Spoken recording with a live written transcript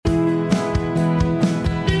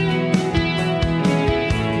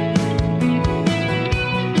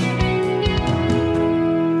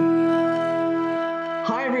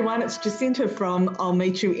it's Jacinta from I'll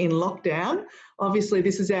Meet You in Lockdown. Obviously,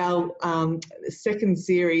 this is our second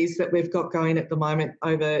series that we've got going at the moment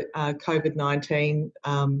over COVID-19.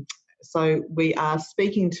 So we are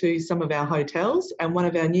speaking to some of our hotels, and one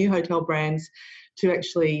of our new hotel brands to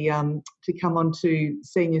actually to come on to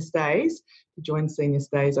senior stays, to join senior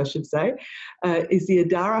stays, I should say, is the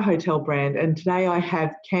Adara Hotel brand. And today I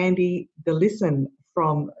have Candy DeLisson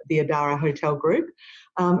from the Adara Hotel Group.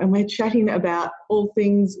 And we're chatting about all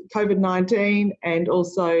things COVID-19, and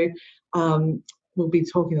also we'll be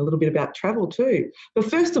talking a little bit about travel too. But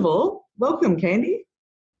first of all, welcome, Candy.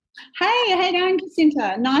 Hey, how you going,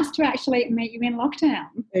 Jacinta? Nice to actually meet you in lockdown.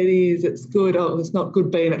 It is. It's good. Oh, it's not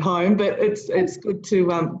good being at home, but it's good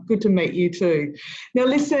to meet you too. Now,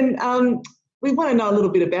 listen, we want to know a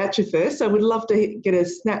little bit about you first. So we'd love to get a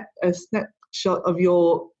snapshot of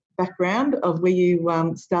your background, of where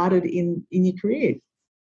you started in your career.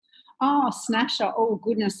 Oh, snapshot. Oh,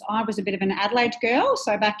 goodness. I was a bit of an Adelaide girl.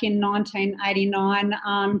 So back in 1989,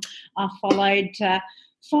 I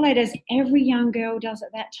followed as every young girl does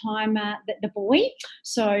at that time, the boy.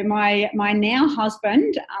 So my now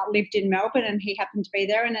husband lived in Melbourne, and he happened to be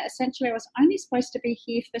there. And essentially I was only supposed to be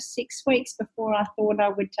here for 6 weeks before I thought I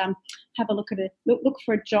would have a look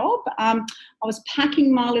for a job. I was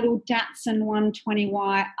packing my little Datsun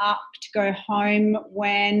 120Y up to go home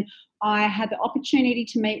when I had the opportunity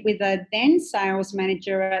to meet with a then sales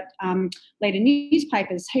manager at Leader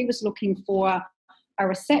Newspapers. He was looking for a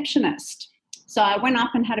receptionist. So I went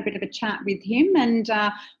up and had a bit of a chat with him, and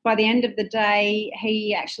by the end of the day,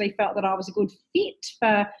 he actually felt that I was a good fit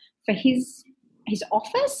for his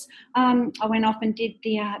office. I went off and did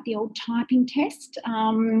the old typing test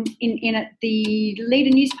in at the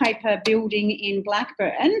Leader Newspaper building in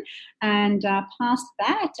Blackburn, and passed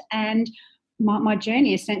that. And my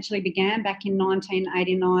journey essentially began back in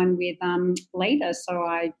 1989 with Leader. So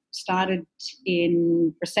I started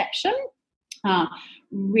in reception.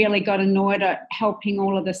 Really got annoyed at helping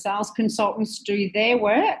all of the sales consultants do their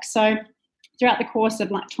work. So throughout the course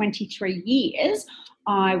of 23 years,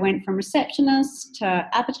 I went from receptionist to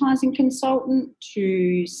advertising consultant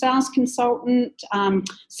to sales consultant,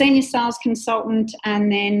 senior sales consultant,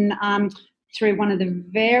 and then through one of the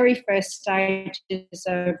very first stages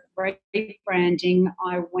of rebranding,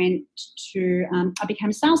 I became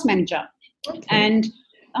a sales manager. Okay. And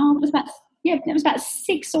it was about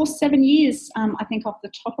 6 or 7 years, I think, off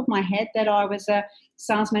the top of my head, that I was a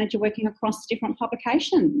sales manager working across different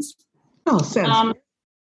publications. Oh, sounds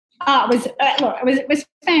it was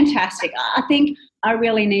fantastic. I think I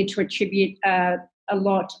really need to attribute a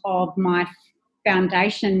lot of my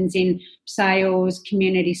foundations in sales,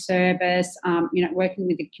 community service, working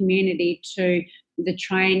with the community, to the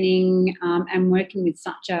training and working with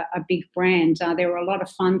such a big brand. There were a lot of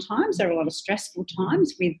fun times. There were a lot of stressful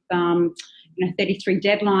times with 33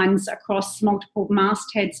 deadlines across multiple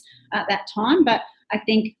mastheads at that time. But I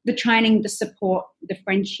think the training, the support, the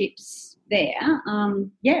friendships there,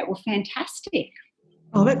 were fantastic.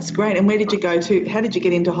 Oh, that's great. And where did you go to? How did you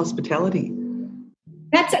get into hospitality?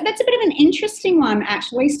 That's a bit of an interesting one,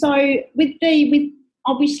 actually. So with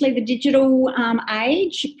obviously the digital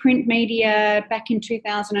age, print media, back in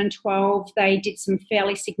 2012, they did some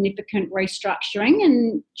fairly significant restructuring,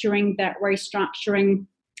 and during that restructuring,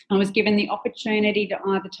 I was given the opportunity to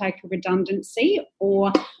either take a redundancy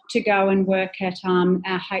or to go and work at our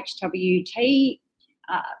HWT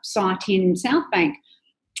site in Southbank.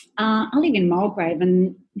 I live in Mulgrave,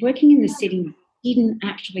 and working in the city didn't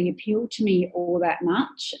actually appeal to me all that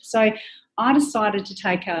much. So I decided to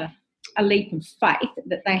take a leap of faith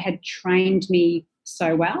that they had trained me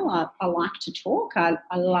so well. I like to talk. I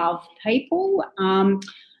love people.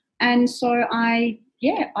 And so I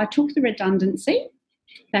took the redundancy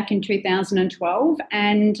back in 2012,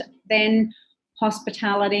 and then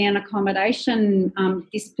hospitality and accommodation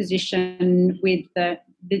disposition with the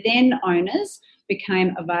then owners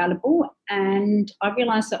became available, and I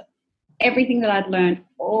realised that everything that I'd learned,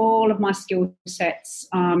 all of my skill sets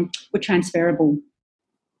were transferable.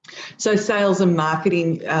 So sales and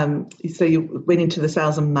marketing, so you went into the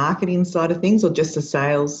sales and marketing side of things, or just the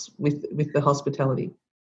sales with the hospitality?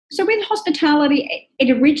 So with hospitality,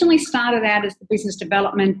 it originally started out as the business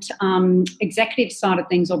development executive side of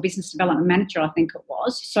things, or business development manager, I think it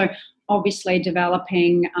was. So obviously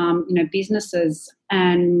developing, businesses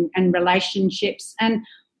and relationships. And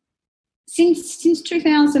since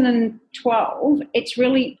 2012, it's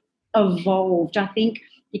really evolved. I think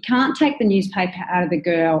you can't take the newspaper out of the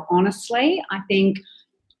girl, honestly. I think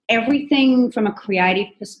everything from a creative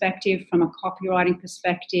perspective, from a copywriting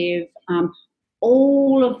perspective,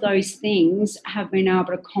 all of those things have been able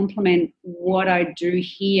to complement what I do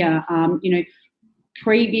here.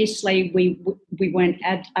 Previously we weren't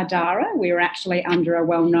at Adara. We were actually under a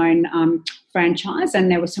well-known franchise, and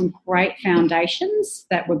there were some great foundations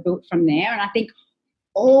that were built from there. And I think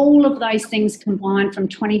all of those things combined from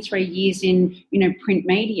 23 years in, print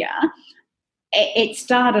media, it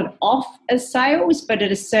started off as sales, but it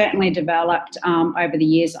has certainly developed over the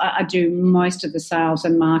years. I do most of the sales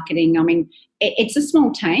and marketing. I mean, it's a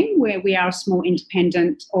small team where we are a small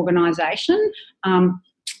independent organisation,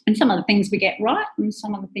 and some of the things we get right and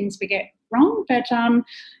some of the things we get wrong. But,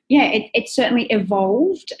 it certainly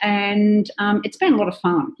evolved, and it's been a lot of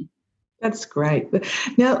fun. That's great.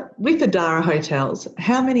 Now, with Adara Hotels,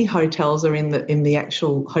 how many hotels are in the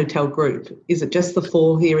actual hotel group? Is it just the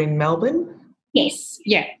 4 here in Melbourne? Yes,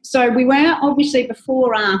 yeah. So we were obviously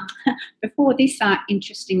before this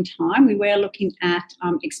interesting time, we were looking at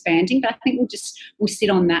expanding, but I think we'll sit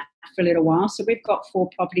on that for a little while. So we've got 4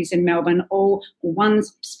 properties in Melbourne, one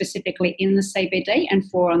specifically in the CBD and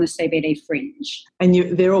 4 on the CBD fringe.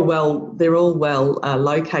 And they're all well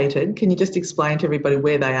located. Can you just explain to everybody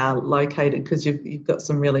where they are located, because you've got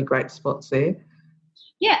some really great spots there?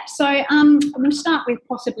 Yeah, so we'll start with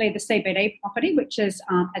possibly the CBD property, which is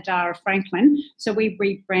Adara Franklin. So we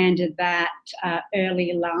rebranded that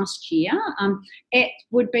early last year. It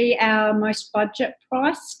would be our most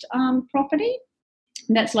budget-priced property.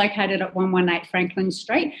 That's located at 118 Franklin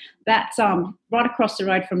Street. That's right across the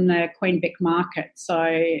road from the Queen Vic Market. So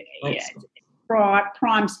yeah,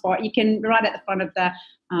 prime spot. You can right at the front of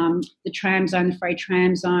the tram zone, the free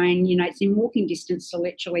tram zone. It's in walking distance to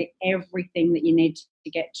literally everything that you need to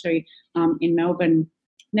get to in Melbourne.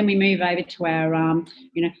 Then we move over to our,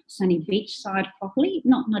 sunny beachside property,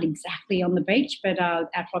 not exactly on the beach, but our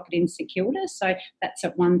property in St Kilda. So that's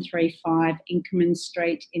at 135 Inkerman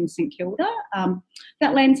Street in St Kilda.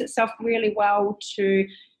 That lends itself really well to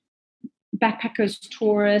backpackers,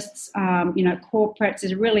 tourists, corporates.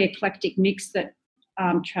 There's a really eclectic mix that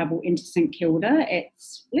travel into St Kilda.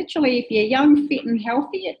 It's literally, if you're young, fit and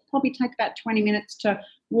healthy, it probably take about 20 minutes to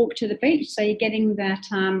walk to the beach. So you're getting that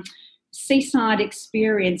seaside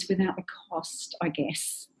experience without the cost, I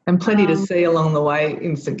guess. And plenty to see along the way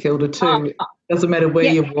in St Kilda too. Doesn't matter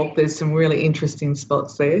where you walk, there's some really interesting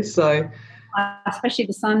spots there. So especially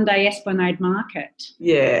the Sunday Esplanade Market.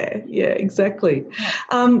 Yeah, exactly.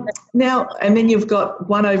 Now, and then you've got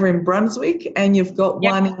one over in Brunswick, and you've got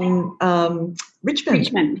one in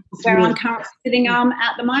Richmond, where I'm currently sitting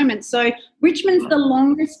at the moment. So Richmond's the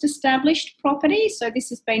longest established property. So this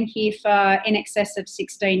has been here for in excess of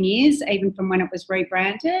 16 years, even from when it was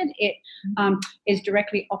rebranded. It is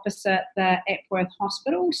directly opposite the Epworth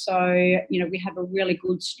Hospital. So, we have a really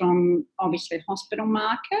good, strong, obviously, hospital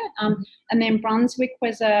market. And then Brunswick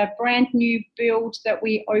was a brand new build that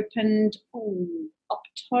we opened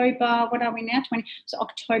October, what are we now?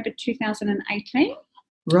 October 2018.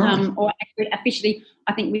 Right. Or actually, officially,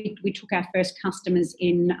 I think we took our first customers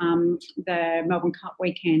in the Melbourne Cup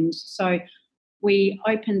weekend. So we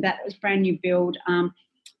opened that. It was brand new build.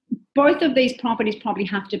 Both of these properties probably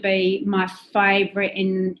have to be my favourite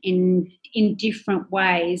in different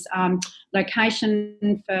ways.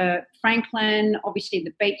 Location for Franklin, obviously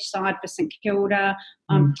the beach side for St Kilda,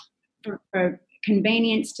 for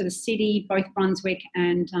convenience to the city, both Brunswick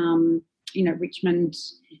and Richmond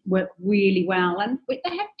work really well, and they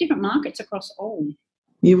have different markets across all.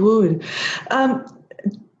 You would.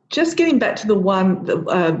 Just getting back to the one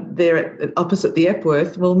there opposite the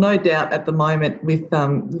Epworth, well, no doubt at the moment with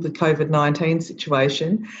the COVID-19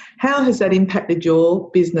 situation, how has that impacted your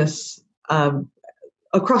business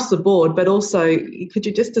across the board? But also, could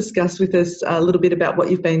you just discuss with us a little bit about what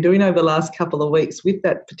you've been doing over the last couple of weeks with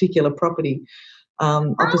that particular property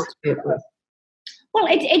opposite the Epworth? Well,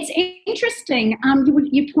 it's interesting.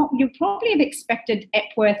 You probably have expected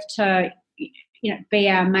Epworth to, be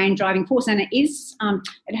our main driving force, and it is.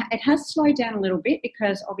 It has slowed down a little bit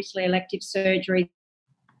because obviously elective surgery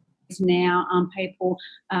is now people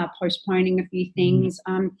postponing a few things.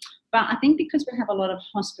 But I think because we have a lot of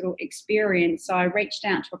hospital experience, I reached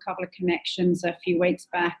out to a couple of connections a few weeks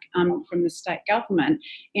back from the state government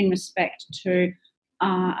in respect to.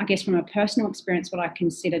 I guess from a personal experience, what I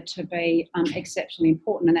consider to be exceptionally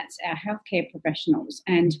important, and that's our healthcare professionals.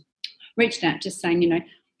 And reached out just saying,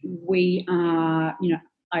 we are,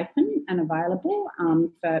 open and available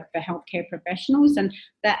for healthcare professionals. And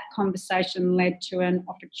that conversation led to an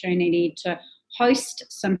opportunity to host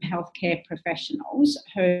some healthcare professionals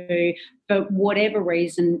who, for whatever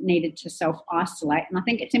reason, needed to self-isolate. And I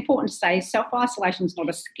think it's important to say self-isolation is not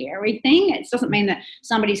a scary thing. It doesn't mean that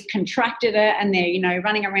somebody's contracted it and they're, you know,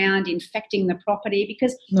 running around infecting the property,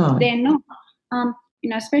 because they're not. You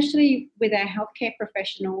know, especially with our healthcare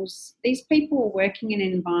professionals, these people are working in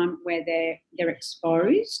an environment where they're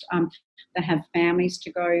exposed. They have families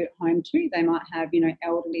to go home to. They might have, you know,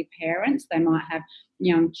 elderly parents. They might have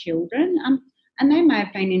young children. And they may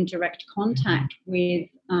have been in direct contact with,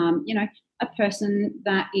 you know, a person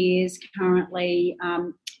that is currently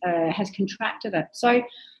has contracted it. So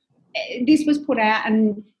this was put out,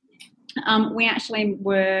 and we actually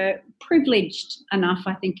were privileged enough,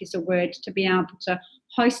 I think is a word, to be able to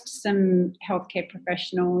host some healthcare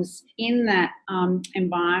professionals in that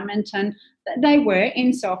environment. And they were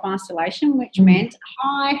in self-isolation, which meant,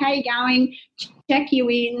 hi, how you going? Check you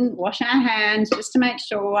in, wash our hands just to make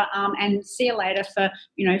sure, and see you later for,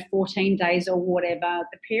 you know, 14 days or whatever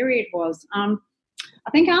the period was. I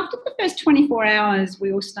think after the first 24 hours,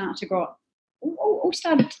 we all started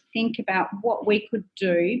to think about what we could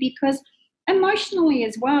do, because emotionally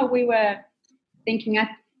as well, we were thinking, I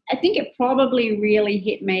think it probably really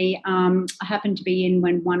hit me. I happened to be in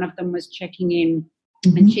when one of them was checking in,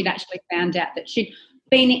 and she'd actually found out that she'd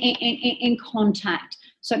been in contact.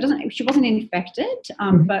 So she wasn't infected,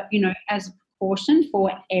 but, you know, as a precaution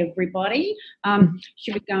for everybody,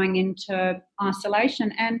 she was going into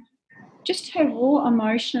isolation. And just her raw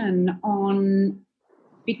emotion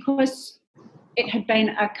because it had been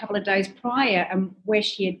a couple of days prior and where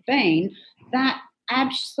she had been, that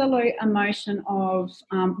absolute emotion of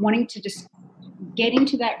wanting to just get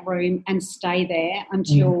into that room and stay there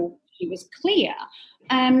until she was clear.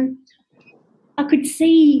 I could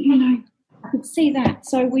see that.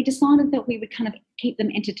 So we decided that we would kind of keep them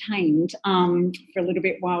entertained for a little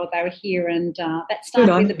bit while they were here, and that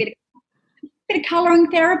started with a bit of colouring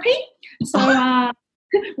therapy. So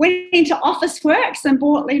went into Officeworks and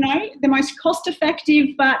bought, you know, the most cost-effective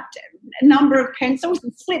but number of pencils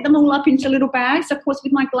and split them all up into little bags, of course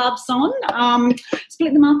with my gloves on,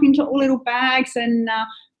 split them up into all little bags, and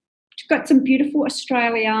got some beautiful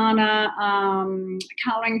Australiana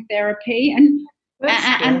colouring therapy, and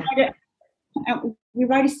we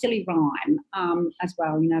wrote a silly rhyme as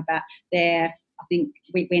well, you know, about their, I think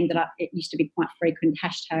we ended up, it used to be quite frequent,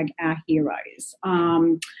 #OurHeroes.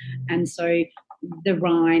 And so the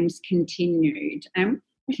rhymes continued.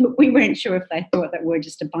 We weren't sure if they thought that we're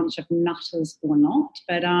just a bunch of nutters or not,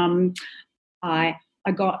 but I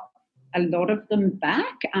got a lot of them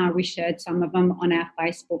back. We shared some of them on our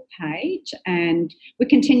Facebook page, and we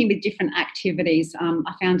continue with different activities.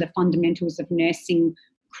 I found a Fundamentals of Nursing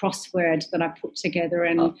crossword that I put together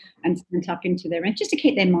and sent up into their, and just to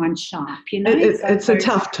keep their mind sharp, you know. It's a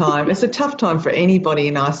tough time. It's a tough time for anybody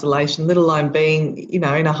in isolation, let alone being, you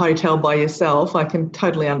know, in a hotel by yourself. I can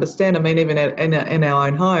totally understand. I mean, even in our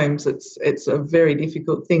own homes, it's a very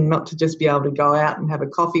difficult thing not to just be able to go out and have a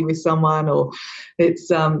coffee with someone, or it's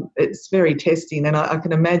very testing. And I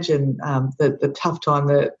can imagine the tough time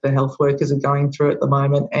that the health workers are going through at the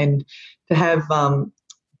moment, and to have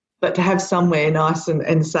but to have somewhere nice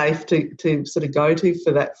and safe to sort of go to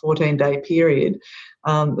for that 14-day period,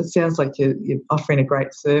 it sounds like you're offering a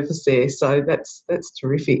great service there. So that's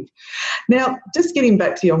terrific. Now, just getting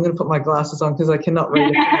back to you, I'm going to put my glasses on because I cannot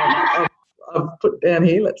read it. I've put down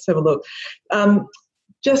here. Let's have a look.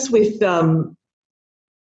 Just with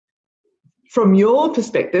from your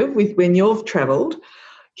perspective, with when you've travelled,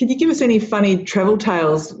 can you give us any funny travel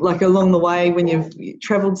tales, like along the way when you've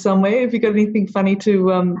travelled somewhere? Have you got anything funny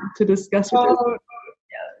to discuss with us?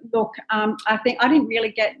 Look, I think I didn't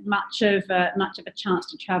really get much of a chance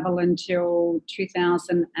to travel until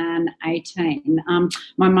 2018.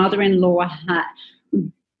 My mother-in-law had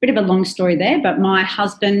bit of a long story there, but my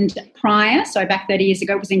husband prior, so back 30 years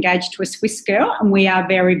ago, was engaged to a Swiss girl, and we are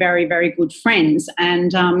very, very, very good friends.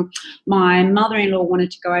 And my mother-in-law wanted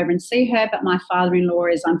to go over and see her, but my father-in-law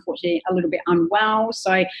is unfortunately a little bit unwell.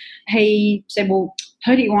 So he said, well,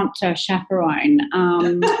 who do you want to chaperone?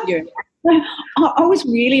 Yeah. I was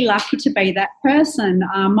really lucky to be that person.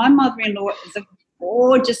 My mother-in-law is a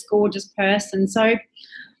gorgeous, gorgeous person. So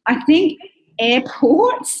I think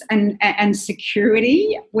airports and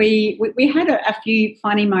security, we had a few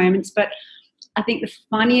funny moments, but I think the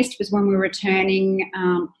funniest was when we were returning,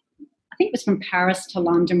 I think it was from Paris to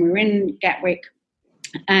London. We were in Gatwick,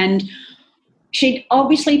 and she'd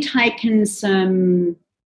obviously taken some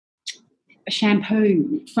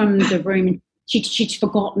shampoo from the room. she'd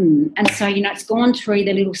forgotten. And so, it's gone through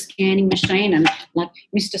the little scanning machine, and like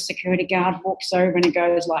Mr. Security Guard walks over and he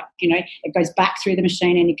goes like, it goes back through the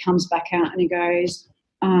machine and he comes back out and he goes,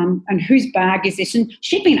 and whose bag is this? And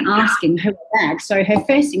she'd been asking her bag. So her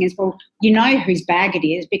first thing is, well, whose bag it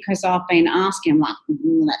is, because I've been asking. I'm like,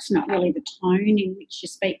 that's not really the tone in which you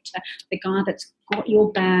speak to the guy that's got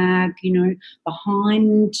your bag,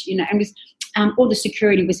 behind, and was, all the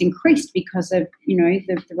security was increased because of,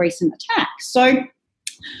 the recent attacks. So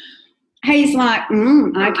he's like,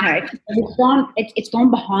 okay. It's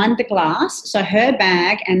gone behind the glass. So her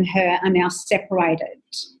bag and her are now separated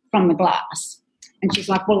from the glass. And she's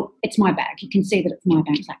like, well, it's my bag. You can see that it's my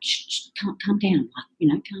bag. He's like, shh, calm down,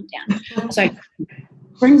 calm down. So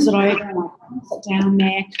brings it over and I puts it down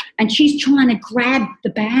there. And she's trying to grab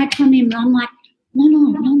the bag from him. And I'm like,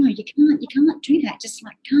 no, you can't do that. Just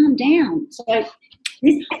like calm down. So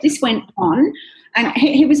this went on, and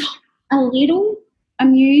he was a little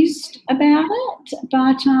amused about it,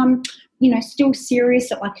 but still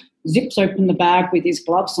serious. It like zips open the bag with his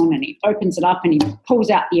gloves on, and he opens it up and he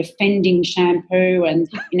pulls out the offending shampoo, and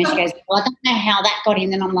she goes, well, I don't know how that got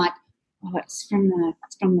in. And I'm like, oh, it's from the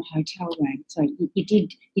hotel room. So you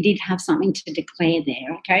did have something to declare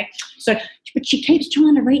there, okay? So, but she keeps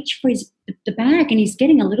trying to reach for the bag, and he's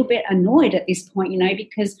getting a little bit annoyed at this point,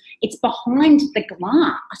 because it's behind the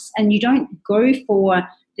glass, and you don't go for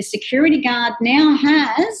the security guard now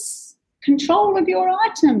has control of your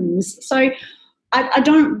items. So I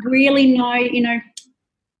don't really know,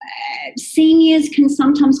 seniors can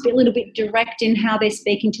sometimes be a little bit direct in how they're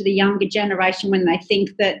speaking to the younger generation when they think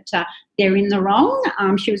that they're in the wrong.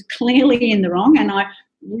 She was clearly in the wrong, and I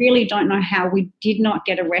really don't know how we did not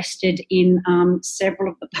get arrested in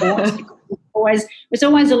several of the ports. It was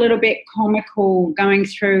always a little bit comical going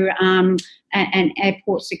through an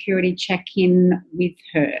airport security check-in with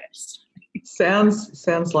her.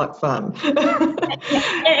 Sounds like fun.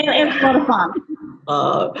 It was a lot of fun.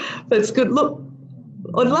 That's good. Look,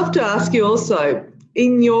 I'd love to ask you also,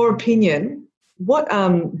 in your opinion, what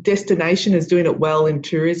destination is doing it well in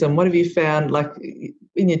tourism? What have you found, like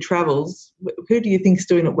in your travels? Who do you think is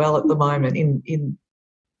doing it well at the moment in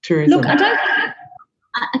tourism? Look,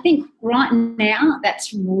 I think right now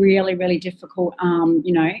that's really, really difficult,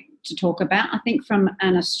 to talk about. I think from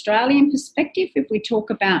an Australian perspective, if we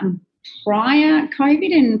talk about prior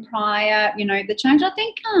COVID and prior, the change, I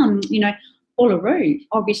think, Uluru,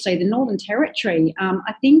 obviously the Northern Territory,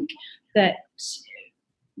 I think that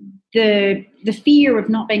the fear of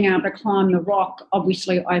not being able to climb the rock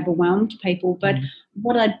obviously overwhelmed people. But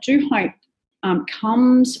what I do hope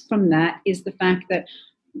comes from that is the fact that,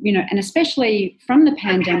 and especially from the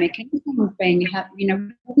pandemic, being,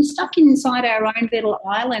 we're stuck inside our own little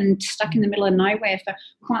island, stuck in the middle of nowhere for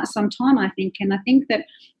quite some time, I think. And I think that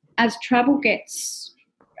as travel gets,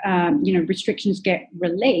 restrictions get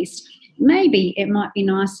released, maybe it might be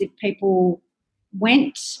nice if people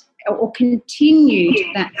went or continued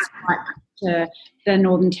that to the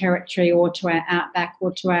Northern Territory or to our outback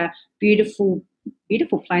or to our beautiful,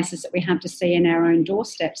 beautiful places that we have to see in our own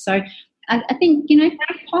doorstep. So I think,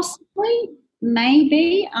 possibly,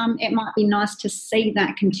 maybe it might be nice to see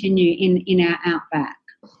that continue in our outback.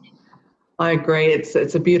 I agree.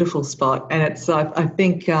 It's a beautiful spot, and it's I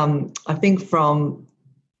think from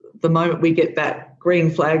the moment we get that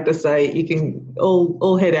green flag to say you can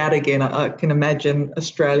all head out again, I can imagine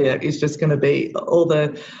Australia is just going to be all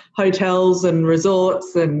the hotels and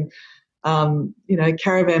resorts and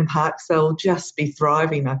caravan parks. They'll just be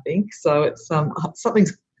thriving, I think. So it's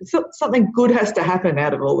something good has to happen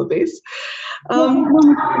out of all of this.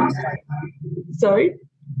 Sorry?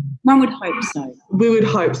 One would hope so. We would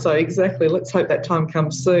hope so, exactly. Let's hope that time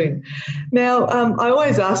comes soon. Now, I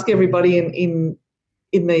always ask everybody in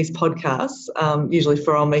these podcasts, usually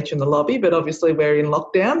for I'll Meet You in the Lobby, but obviously we're in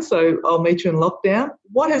lockdown, so I'll meet you in lockdown.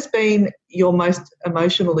 What has been your most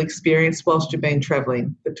emotional experience whilst you've been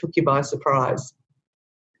travelling that took you by surprise?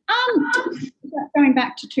 Going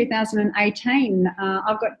back to 2018,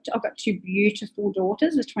 I've got two beautiful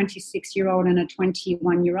daughters, a 26-year-old and a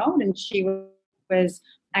 21-year-old, and she was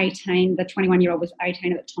 18. The 21-year-old was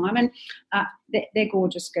 18 at the time, and they're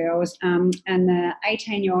gorgeous girls. And the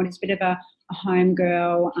 18-year-old is a bit of a home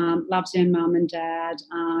girl, loves her mum and dad.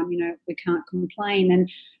 We can't complain. And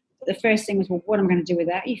the first thing was, well, what am I going to do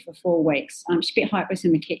without you for 4 weeks? She's a bit hopeless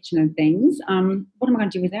in the kitchen and things. What am I going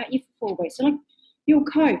to do without you for 4 weeks? So, like, you'll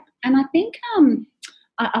cope. And I think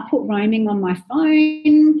I put roaming on my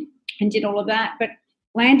phone and did all of that. But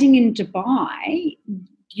landing in Dubai,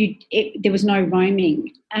 there was no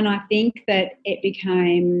roaming. And I think that it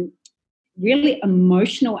became really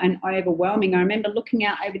emotional and overwhelming. I remember looking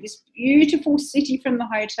out over this beautiful city from the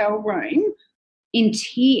hotel room in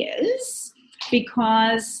tears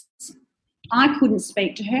because I couldn't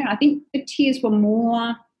speak to her. I think the tears were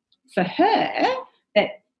more for her,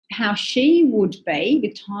 that how she would be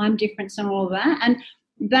with time difference and all of that. And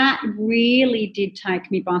that really did take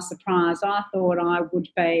me by surprise. I thought I would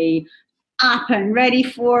be up and ready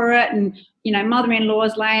for it, and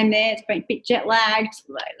mother-in-law's laying there, it's been a bit jet lagged,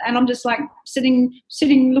 and I'm just like sitting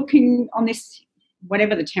looking on this,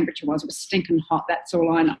 whatever the temperature was, it was stinking hot, that's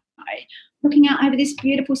all I know, looking out over this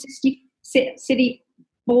beautiful city,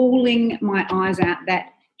 bawling my eyes out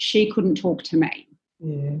that she couldn't talk to me.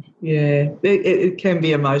 Yeah. It can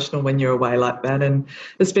be emotional when you're away like that, and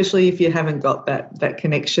especially if you haven't got that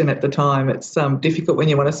connection at the time. It's difficult when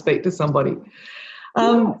you want to speak to somebody.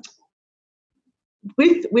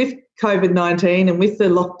 With COVID-19 and with the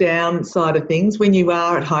lockdown side of things, when you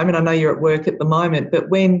are at home, and I know you're at work at the moment, but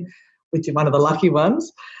which you're one of the lucky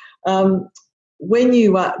ones, when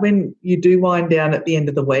you do wind down at the end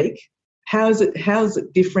of the week, how is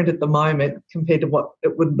it different at the moment compared to what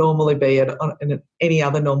it would normally be in any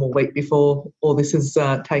other normal week before all this has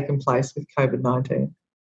taken place with COVID-19?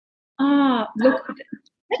 Look,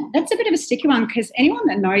 that's a bit of a sticky one, because anyone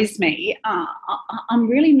that knows me, I'm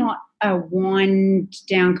really not a wind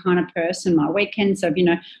down kind of person. My weekends are,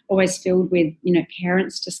 always filled with,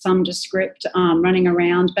 parents to some descript, running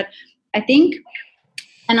around. But I think,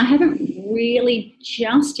 and I haven't really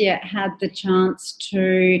just yet had the chance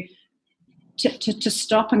to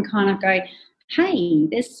stop and kind of go, hey,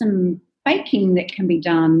 there's some baking that can be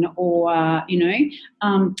done, or,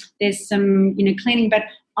 there's some, cleaning. But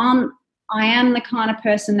I am the kind of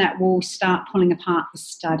person that will start pulling apart the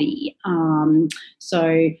study.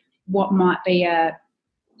 So what might be a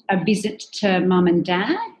visit to mum and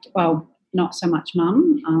dad, well, not so much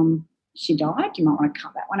mum. She died. You might want to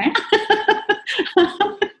cut that one out.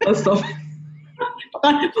 Let's stop.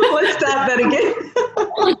 Let's start that again.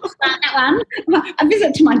 Let's start that one. A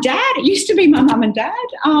visit to my dad. It used to be my mum and dad.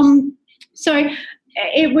 So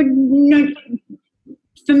it would...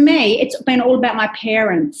 For me, it's been all about my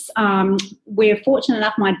parents. We're fortunate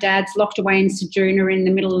enough, my dad's locked away in Ceduna in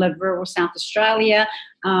the middle of rural South Australia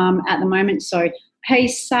at the moment, so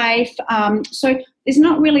he's safe. So there's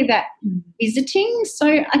not really that visiting.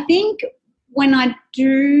 So I think when I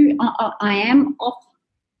do, I am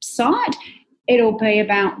off-site, it'll be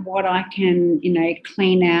about what I can,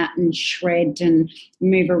 clean out and shred and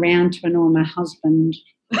move around to annoy my husband.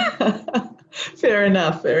 Fair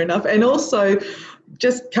enough. And also,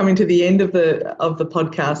 just coming to the end of the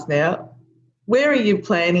podcast now, where are you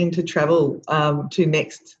planning to travel to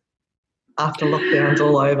next after lockdown's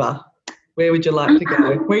all over? Where would you like to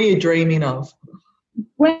go? Where are you dreaming of?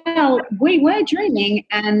 Well, we were dreaming,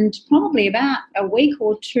 and probably about a week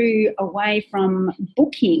or two away from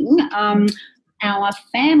booking our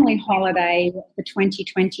family holiday for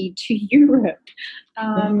 2020 to Europe.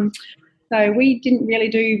 So we didn't really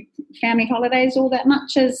do family holidays all that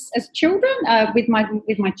much as children, with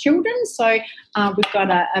my children. So we've got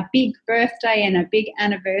a big birthday and a big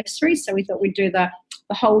anniversary. So we thought we'd do the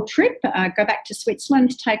whole trip, go back to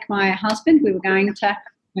Switzerland to take my husband. We're going to have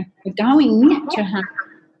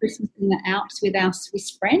Christmas in the Alps with our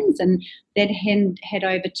Swiss friends, and then head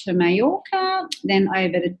over to Mallorca, then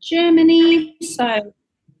over to Germany. So,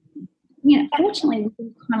 fortunately,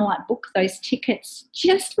 we kind of like book those tickets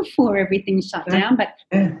just before everything shut down. But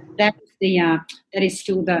that is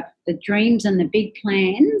still the dreams and the big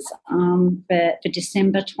plans for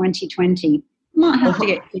December 2020. Might have to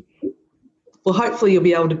get. Well, hopefully you'll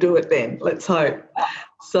be able to do it then. Let's hope.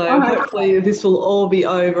 So hopefully this will all be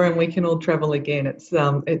over and we can all travel again. It's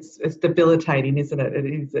debilitating, isn't it?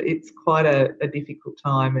 It's quite a difficult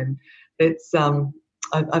time, and it's I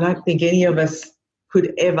don't think any of us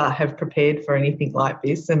could ever have prepared for anything like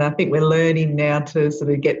this. And I think we're learning now to sort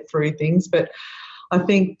of get through things. But I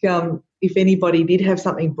think if anybody did have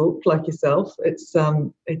something booked like yourself, it's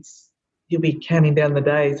you'll be counting down the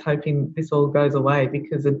days hoping this all goes away,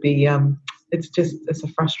 because it'd be it's a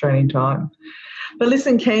frustrating time. But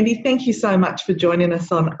listen, Candy, thank you so much for joining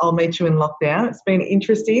us on I'll Meet You in Lockdown. It's been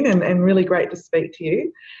interesting and really great to speak to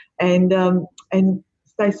you. And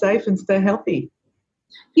stay safe and stay healthy.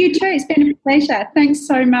 You too. It's been a pleasure. Thanks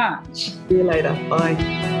so much. See you later. Bye.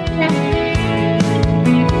 Yeah.